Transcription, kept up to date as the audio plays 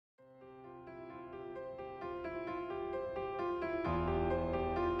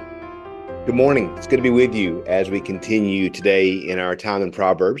Good morning. It's good to be with you as we continue today in our time in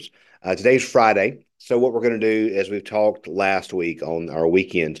Proverbs. Today's Friday. So, what we're going to do, as we've talked last week on our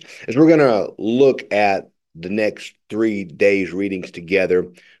weekends, is we're going to look at the next 3 days' readings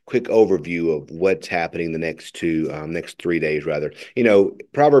together. Quick overview of what's happening the next 3 days, rather.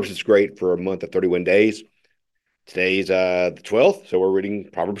 Proverbs is great for a month of 31 days. Today's the 12th, so we're reading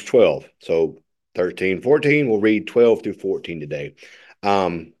Proverbs 12. So 13, 14, we'll read 12 through 14 today.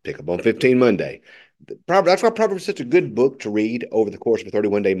 Pick up on 15 Monday. That's why Proverbs is such a good book to read over the course of a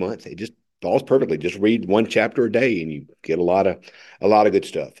 31-day month. It just falls perfectly. Just read one chapter a day and you get a lot of good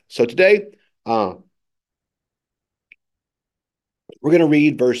stuff. So today, we're going to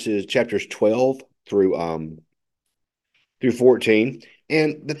read verses chapters 12 through 14.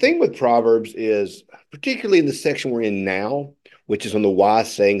 And the thing with Proverbs is, particularly in the section we're in now, which is on the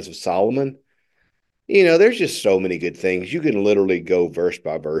wise sayings of Solomon, there's just so many good things. You can literally go verse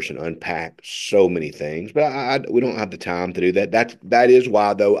by verse and unpack so many things, but we don't have the time to do that. That is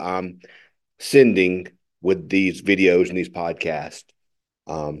why, though, I'm sending with these videos and these podcasts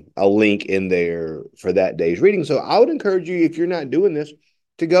a link in there for that day's reading. So I would encourage you, if you're not doing this,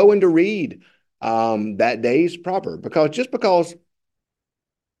 to go and to read that day's proverb, because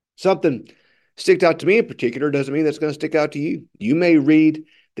something sticks out to me in particular doesn't mean that's going to stick out to you. You may read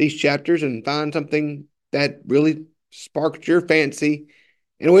these chapters and find something that really sparked your fancy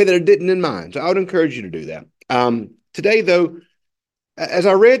in a way that it didn't in mine. So I would encourage you to do that. Today, though, as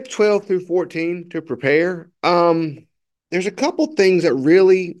I read 12 through 14 to prepare, there's a couple things that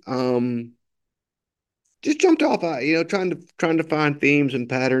really just jumped off. Trying to find themes and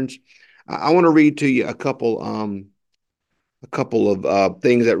patterns. I want to read to you a couple of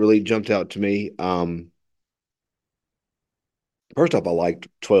things that really jumped out to me. First off, I liked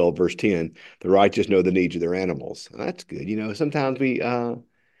 12 verse 10. The righteous know the needs of their animals. That's good. Sometimes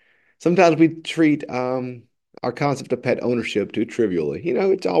we treat our concept of pet ownership too trivially.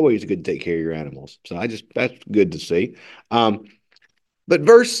 It's always good to take care of your animals. So that's good to see. Um, but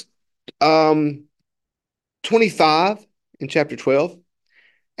verse um 25 in chapter 12,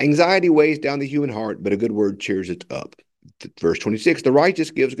 anxiety weighs down the human heart, but a good word cheers it up. Verse 26, the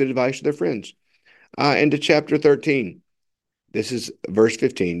righteous gives good advice to their friends. Into chapter 13. This is verse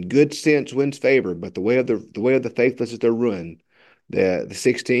 15. Good sense wins favor, but the way of the faithless is their ruin. The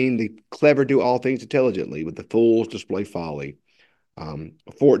 16, the clever do all things intelligently, but the fools display folly.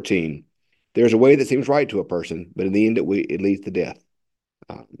 14, there's a way that seems right to a person, but in the end it leads to death.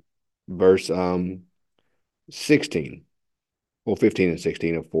 Um, verse 16, well, 15 and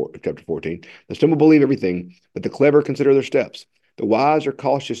 16 of chapter 14. The simple believe everything, but the clever consider their steps. The wise are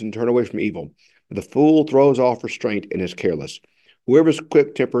cautious and turn away from evil, but the fool throws off restraint and is careless. Whoever is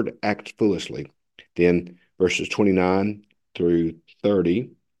quick tempered acts foolishly. Then verses 29 through 30.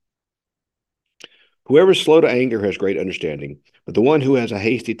 Whoever is slow to anger has great understanding, but the one who has a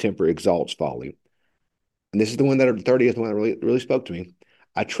hasty temper exalts folly. And this is the one that 30 is the one that really spoke to me.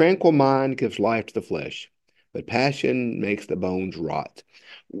 A tranquil mind gives life to the flesh, but passion makes the bones rot.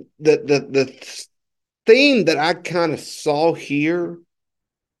 The theme that I kind of saw here,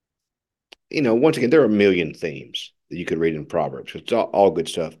 once again, there are a million themes that you could read in Proverbs. It's all good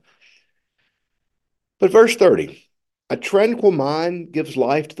stuff. But verse 30, a tranquil mind gives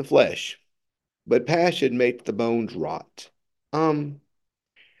life to the flesh, but passion makes the bones rot. Um,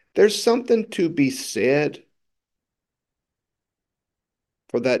 there's something to be said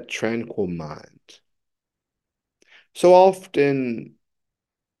for that tranquil mind. So often,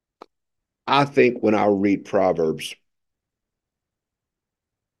 I think when I read Proverbs,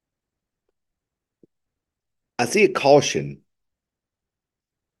 I see a caution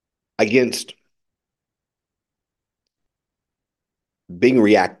against being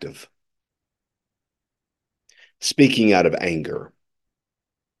reactive, speaking out of anger,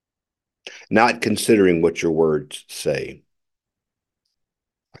 not considering what your words say.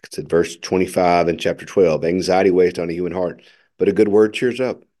 Like I said, verse 25 in chapter 12, anxiety weighs on a human heart, but a good word cheers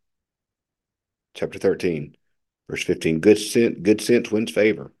up. Chapter 13, verse 15, good sense wins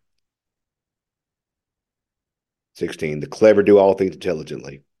favor. 16, the clever do all things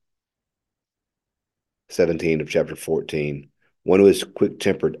intelligently. 17 of chapter 14, one who is quick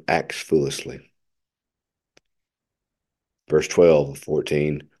tempered acts foolishly. Verse 12 of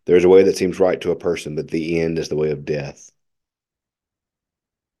 14, there's a way that seems right to a person, but the end is the way of death.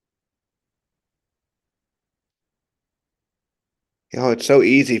 It's so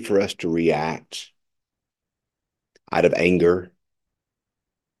easy for us to react out of anger,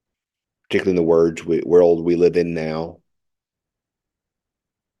 particularly in the world we live in now.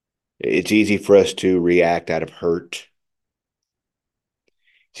 It's easy for us to react out of hurt.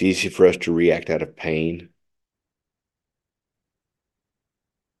 It's easy for us to react out of pain.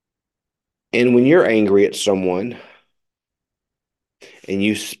 And when you're angry at someone and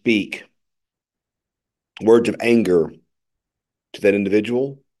you speak words of anger to that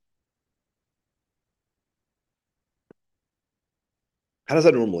individual, how does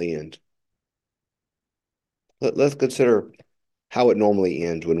that normally end? Let's consider how it normally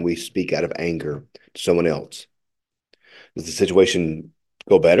ends when we speak out of anger to someone else. Does the situation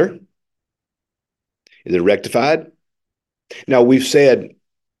go better? Is it rectified? Now, we've said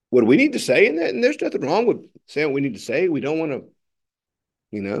what we need to say, and there's nothing wrong with saying what we need to say. We don't want to,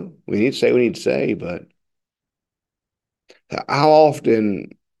 we need to say what we need to say, but how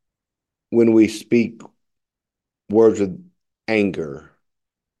often when we speak words of anger,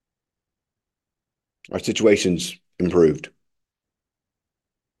 our situations improved?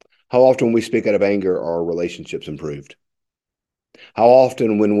 How often when we speak out of anger, are our relationships improved? How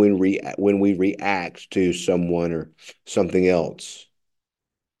often when we react to someone or something else,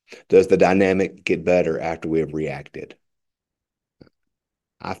 does the dynamic get better after we have reacted?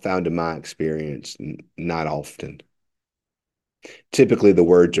 I found in my experience, not often. Typically, the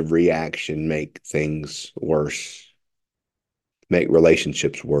words of reaction make things worse, make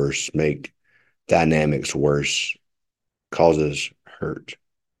relationships worse, make dynamics worse, causes hurt.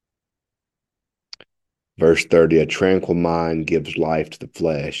 Verse 30, a tranquil mind gives life to the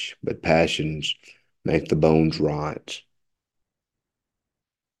flesh, but passions make the bones rot.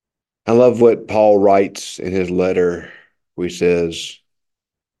 I love what Paul writes in his letter where he says,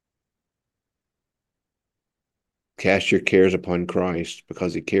 cast your cares upon Christ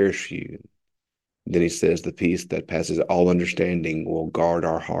because he cares for you. Then he says, the peace that passes all understanding will guard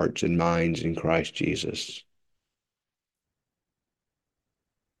our hearts and minds in Christ Jesus.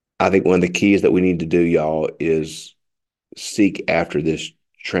 I think one of the keys that we need to do, y'all, is seek after this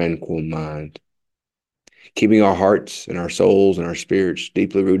tranquil mind, keeping our hearts and our souls and our spirits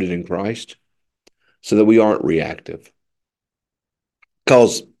deeply rooted in Christ so that we aren't reactive.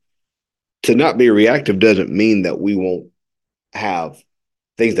 Because to not be reactive doesn't mean that we won't have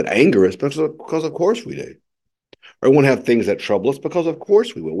things that anger us, because of course we do. Or we won't have things that trouble us, because of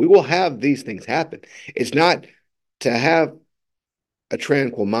course we will. We will have these things happen. It's not to have a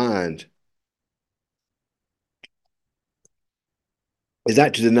tranquil mind is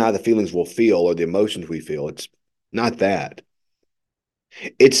not to deny the feelings we'll feel or the emotions we feel. It's not that.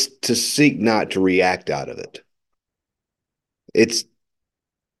 It's to seek not to react out of it. It's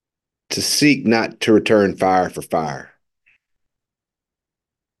to seek not to return fire for fire,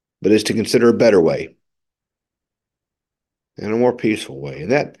 but it's to consider a better way and a more peaceful way.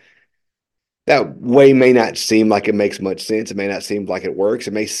 And that way may not seem like it makes much sense. It may not seem like it works.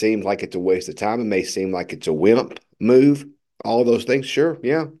 It may seem like it's a waste of time. It may seem like it's a wimp move. All those things, sure,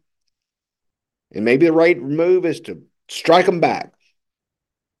 yeah. And maybe the right move is to strike them back.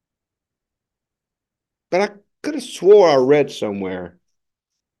 But I could have swore I read somewhere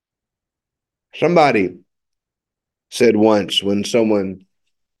somebody said once, when someone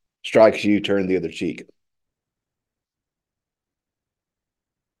strikes you, turn the other cheek.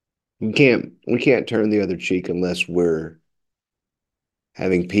 We can't turn the other cheek unless we're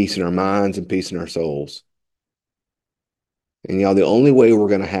having peace in our minds and peace in our souls. And the only way we're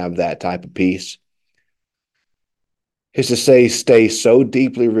going to have that type of peace is to stay so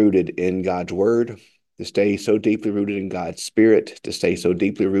deeply rooted in God's word, to stay so deeply rooted in God's spirit, to stay so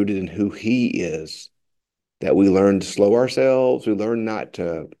deeply rooted in who he is, that we learn to slow ourselves, we learn not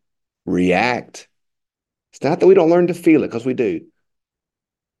to react. It's not that we don't learn to feel it, because we do.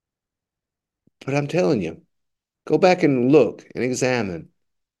 But I'm telling you, go back and look and examine.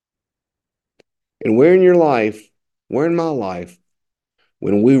 And where in your life, where in my life,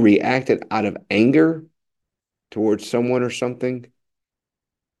 when we reacted out of anger towards someone or something,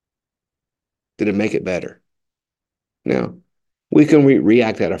 did it make it better? Now, we can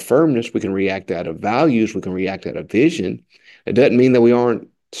react out of firmness. We can react out of values. We can react out of vision. It doesn't mean that we aren't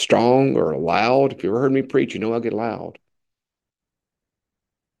strong or loud. If you ever heard me preach, I'll get loud.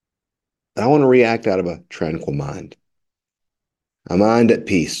 But I want to react out of a tranquil mind, a mind at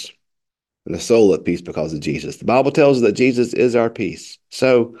peace, and a soul at peace because of Jesus. The Bible tells us that Jesus is our peace.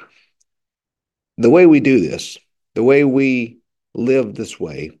 So the way we do this, the way we live this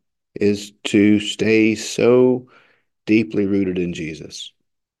way, is to stay so deeply rooted in Jesus.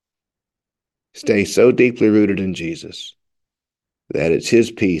 Stay so deeply rooted in Jesus that it's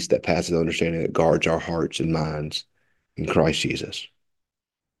his peace that passes understanding that guards our hearts and minds in Christ Jesus.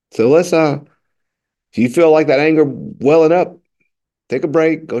 So if you feel like that anger welling up, take a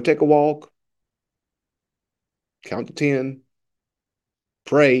break, go take a walk, count to 10,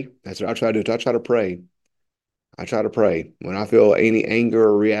 Pray. That's what I try to do. I try to pray. I try to pray. When I feel any anger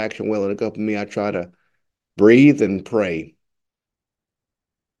or reaction welling up in me, I try to breathe and pray.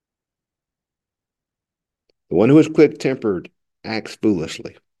 The one who is quick-tempered acts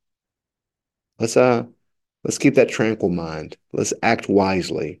foolishly. Let's uh let's keep that tranquil mind. Let's act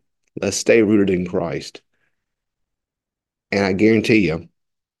wisely. Let's stay rooted in Christ. And I guarantee you,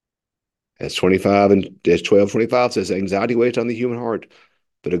 as 25 and as 12:25 says, anxiety weighs on the human heart,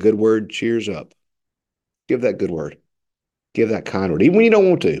 but a good word cheers up. Give that good word. Give that kind word. Even when you don't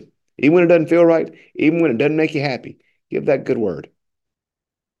want to, even when it doesn't feel right, even when it doesn't make you happy, give that good word.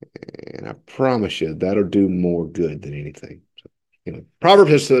 And I promise you that'll do more good than anything.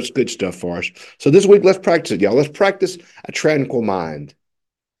 Proverbs has such good stuff for us. So this week, let's practice it, y'all. Let's practice a tranquil mind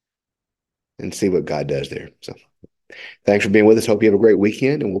and see what God does there. So thanks for being with us. Hope you have a great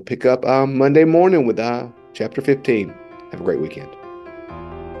weekend, and we'll pick up Monday morning with chapter 15. Have a great weekend.